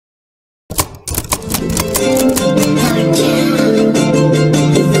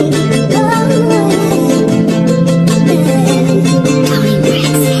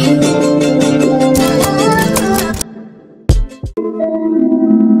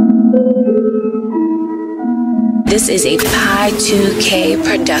This is a Pi 2K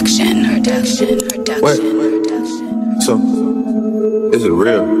production. What? So, is it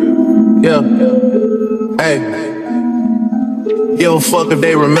real? Yeah. Hey. Give a fuck if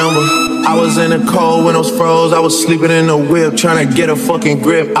they remember. I was in the cold when those froze. I was sleeping in the whip, trying to get a fucking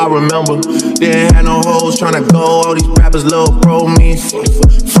grip. I remember. Didn't have no hoes trying to go. All these rappers little bro me.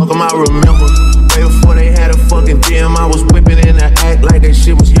 Fuck them, I remember. Way before they had a fucking DM, I was whipping in the act like that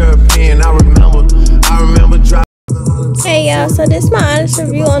shit was European. I remember dropping. Hey y'all, so this is my honest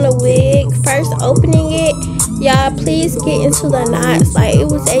review on the wig. First opening it, y'all please get into the knots. Like, it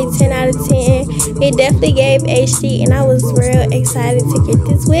was a 10 out of 10. It definitely gave HD, and I was real excited to get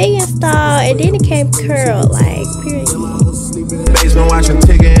this wig installed. And then it came curled, like, period. Basement watching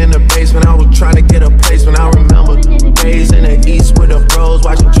Tigger in the basement. I was trying to get a placement. I remember days in the east with the bros,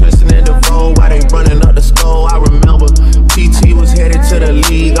 watching Tristan and DeVoe while they running up the skull. I remember PT was headed to the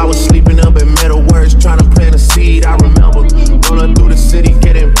league. I was sleeping up in Metal Works trying to plant a seed. I remember rolling through the city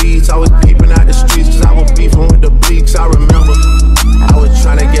getting beats. I was peeping out the streets cause I was beefing with the bleaks. I remember I was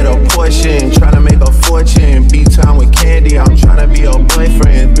trying to get a portion, trying to make a fortune. B-time with Candy, I'm trying to be a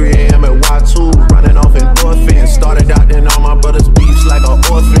boyfriend. 3 AM at Y2, running off endorphins. Started out then all my brothers beefs like an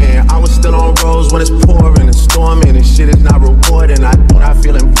orphan. I was still on roads when it's pouring and storming, and shit is not rewarding. I do not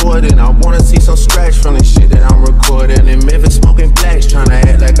feel important. I wanna see some scratch from the shit that I'm recording. In Memphis smoking blacks, trying to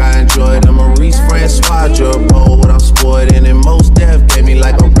act like I enjoy it. I'm Maurice Francois, bro, what I'm sporting. And most death gave me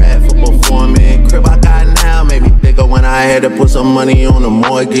like a rat for performing. Crib I got now made me thicker when I had to put some money on the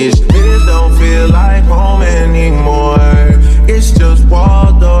mortgage. This don't feel like home anymore. It's just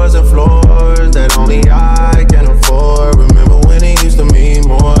wall doors and floors that only I can afford. Remember when it used to mean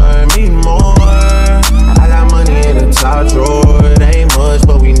more, mean more. I got money in the top drawer. It ain't much,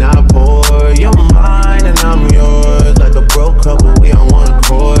 but we not poor. You're mine and I'm yours. Like a broke couple, we on one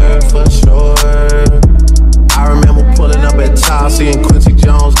chord for sure. I remember pulling up at Tile, seeing Quincy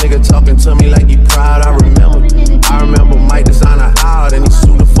Jones, nigga talking to me like he proud. I remember Mike designer out and he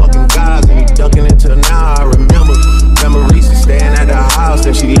sued the fucking guys and he ducking into now. I remember Reese staying at the house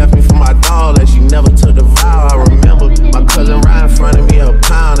and she left me for my dog and she never took the vow. I remember my cousin Ryan fronted me a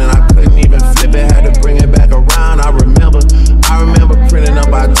pound and I couldn't even flip it, had to bring it back around. I remember printing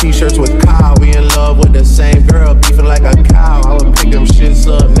up our t-shirts with Kyle. We in love with the same girl, beefing like a cow. I would pick them shits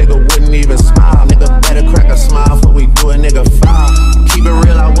up, nigga wouldn't even smile. Nigga better crack a smile before we do a nigga foul. Keep it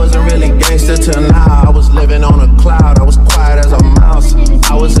real, I wasn't really gangster till now. I was living on a cloud, I was quiet as a mouse.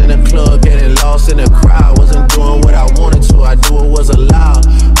 I was in the club getting lost in the crowd. Wasn't doing what I wanted to, I do what was allowed.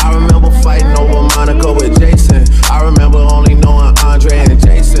 I remember fighting over Monaco with Jason. I remember only knowing Andre and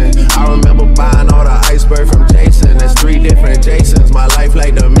Jason. I remember buying all the iceberg from Jason. There's 3 different Jasons, my life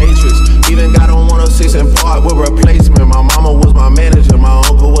like the Matrix. Even got on 106 and Park with replacement. My mama was my manager, my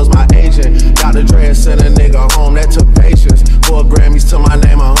uncle was my agent. Dr. Dre sent a nigga home, that took patience. 4 Grammys to my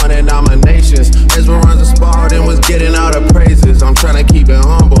name, 100 nominations. Esperanza Spalding was getting all the praises. I'm trying to keep it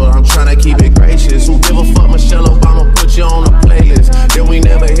humble, I'm trying to keep it gracious. Who give a fuck, Michelle Obama put you on a playlist. Then we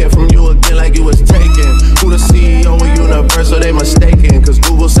never hear from you again like you was taken. Who the CEO of Universal, they mistaken. Cause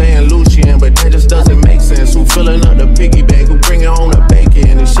Google saying Lucian, but that just doesn't make sense. Who filling up the piggy bank, who bringing home the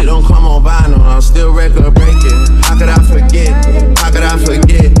bacon. This shit don't come on vinyl, I'm still record breaking. How could I forget, how could I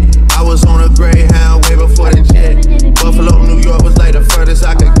forget? I was on a Greyhound way before the jet. Buffalo, New York was like the furthest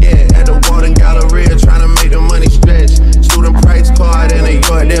I could get. At the Walden Galleria trying to make the money stretch. Student price card in New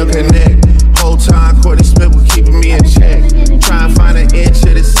York, they'll connect. Whole time Courtney Smith was keeping me in check. Try and find an inch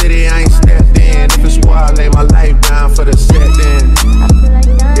of the city I ain't stepped in. If it's war, I lay my life down for the set then.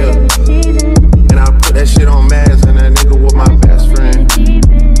 Yeah. And I put that shit on Maz and that nigga was my best friend.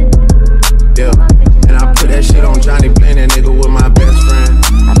 Yeah. And I put that shit on Johnny Blaine, that nigga was my best friend.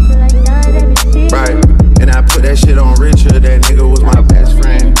 Right. And I put that shit on Richard, that nigga was my best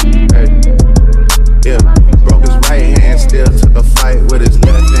friend. Hey. Yeah. Broke his right hand, still took a fight with his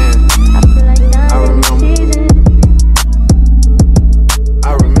left hand. I remember.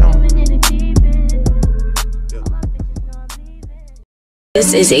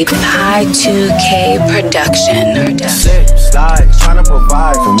 This is a Pi 2K production. Sit, slide, trying to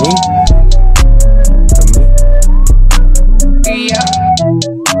provide for me.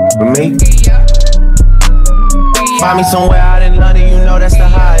 For me. Find me somewhere out in London, you know that's the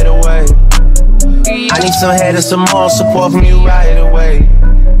hideaway. I need some head and some more support from you right away.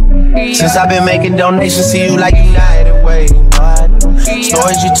 Since I've been making donations to you like United Way.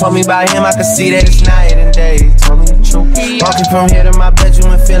 Stories you told me about him, I could see that it's night and day. Told me the truth. Walking from here to my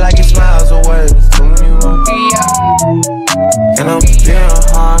bedroom and feel like it's miles away. Told me wrong. And I'm feeling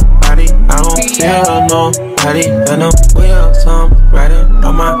hard body, I don't feel nobody. And I'm with some riding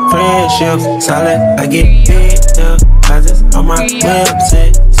on my friendship. shift, solid. I get big deposits on my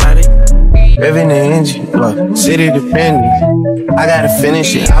website, solid. Revving the engine, city dependent. I gotta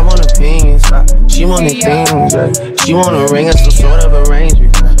finish it, I want opinions. She wanted things, she wanna ring us some sort of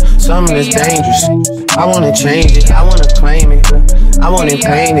arrangement. Something that's dangerous. I wanna change it, I wanna claim it. I wanna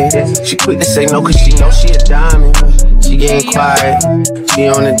paint it. She quick to say no cause she knows she a diamond. She getting quiet, she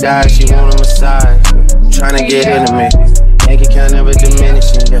on the diet, she want a massage. Tryna get intimate, bank account never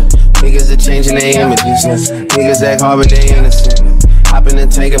diminishing. Niggas are changing their images. Niggas act hard but they innocent. Hop in the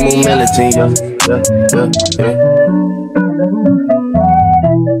tank and move militant.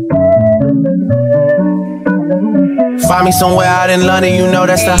 Find me somewhere out in London, you know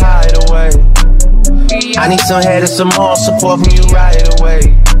that's the hideaway. I need some head and some more support from you right away.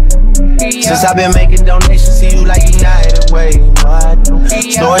 Since I've been making donations to you like United Way.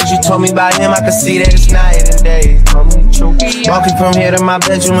 Stories you told me about him, I can see that it's night and day. Told me the truth. Walking from here to my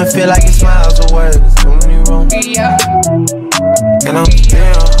bedroom and feel like it's miles away. There's too many rooms. And I'm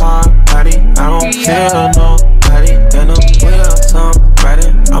still hard body, I don't feel nobody. And I'm with somebody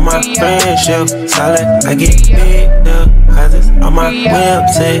on my friendship, solid. I get big deposits on my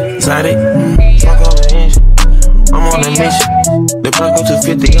website, solid. Fuck over the engine, I'm on a mission. The plug go to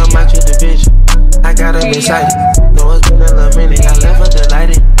 50, I'm out your division. I got them excited, know it's been a little minute, I left her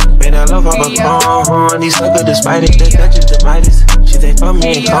delighted. Made her love off a phone, these suckers despite it, the Dutch is the Midas. She say fuck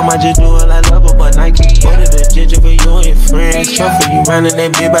me and calm, I just do it like love her, but Nike. Ordered a ginger for you and your friends, truck for you running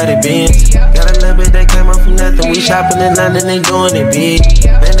that big by the Benz. Got a little bit that came up from nothing, we shopping in London, they doing it big.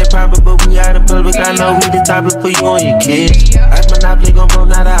 Man, they private, but we out in public, I know we the topic for you and your kids. Like Monopoly gon' blow,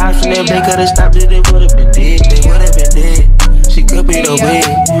 not an option, if they could've stopped it, they would've been dead, they would've been dead. She could be the way,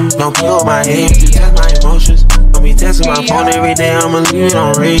 don't play with my head, you test my emotions. Don't be testing my phone every day, I'ma leave it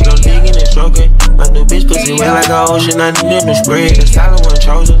on red. Don't digging and stroking. My new bitch pussy wet like an ocean, I need them to spread. The style one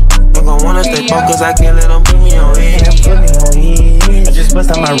chosen. I'm gon' wanna stay focused, I can't let them put me on edge. I just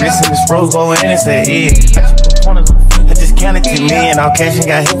bust out my wrist and this rose go in and say yeah. I just counted to me and all cash and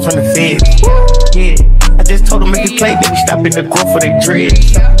got hit from the feds. Yeah, I just told them make it play, then we stop in the court for they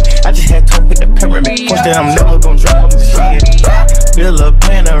dreads. I just had to put the pyramid push that I'm never gon' drop on the shit. Fill a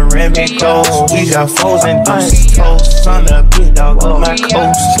panoramic goals. We got foes and deuces toast. Son of a big dog on my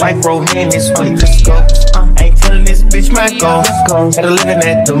coast. Like romantics with the scopes. Ain't telling this bitch my goals. Gotta living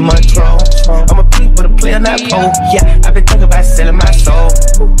at the Montreal. I'm a peep with a player, not pole. Yeah, I been thinking about selling my soul.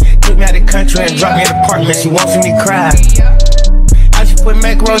 Take me out the country and drop me in an apartment. She wants me to cry. I just put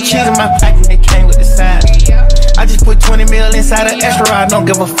macaroni cheese in my pocket. They came with the side. I just put 20 mil inside an extra. I don't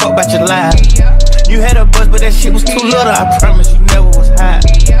give a fuck about your life. You had a buzz, but that shit was too little. I promise you never was high.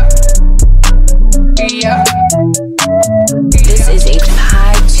 This is a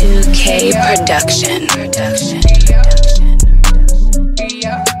Pi 2K production.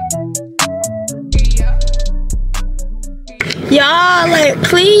 Y'all, like,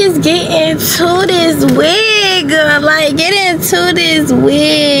 please get into this wig. Like, get into this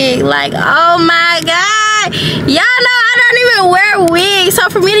wig. Like, oh my god. Y'all know I don't even wear wigs. So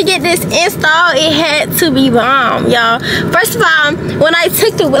for me to get this installed, it had to be bomb, y'all. First of all, when I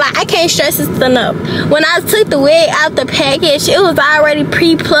took the, like, I can't stress this enough. When I took the wig out the package, it was already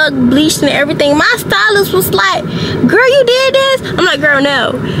pre-plucked, bleached, and everything. My stylist was like, girl, you did this? I'm like, girl,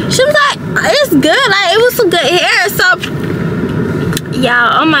 no. She was like, it's good. Like, it was some good hair. So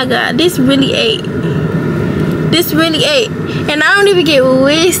y'all, oh my god, this really ate. This really ate. And I don't even get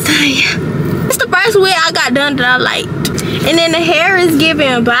wigs. It's the first wig I got done that I liked. And then the hair is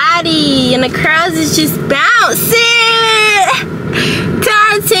giving body and the curls is just bouncing. 10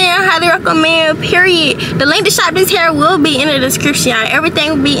 out of 10, highly recommend, period. The link to shop this hair will be in the description, y'all. Everything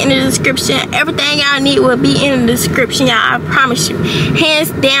will be in the description. Everything y'all need will be in the description, y'all. I promise you.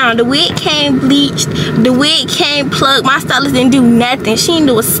 Hands down. The wig came bleached. The wig came plugged. My stylist didn't do nothing. She didn't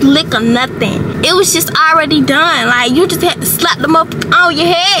do a slick or nothing. It was just already done. Like, you just had to slap them up on your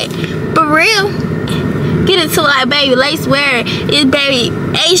head. For real. Get it to, like, baby, lace wear. It's baby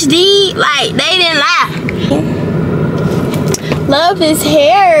HD. Like, they didn't lie. Love this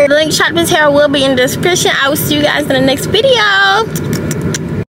hair. The link to shop this hair will be in the description. I will see you guys in the next video.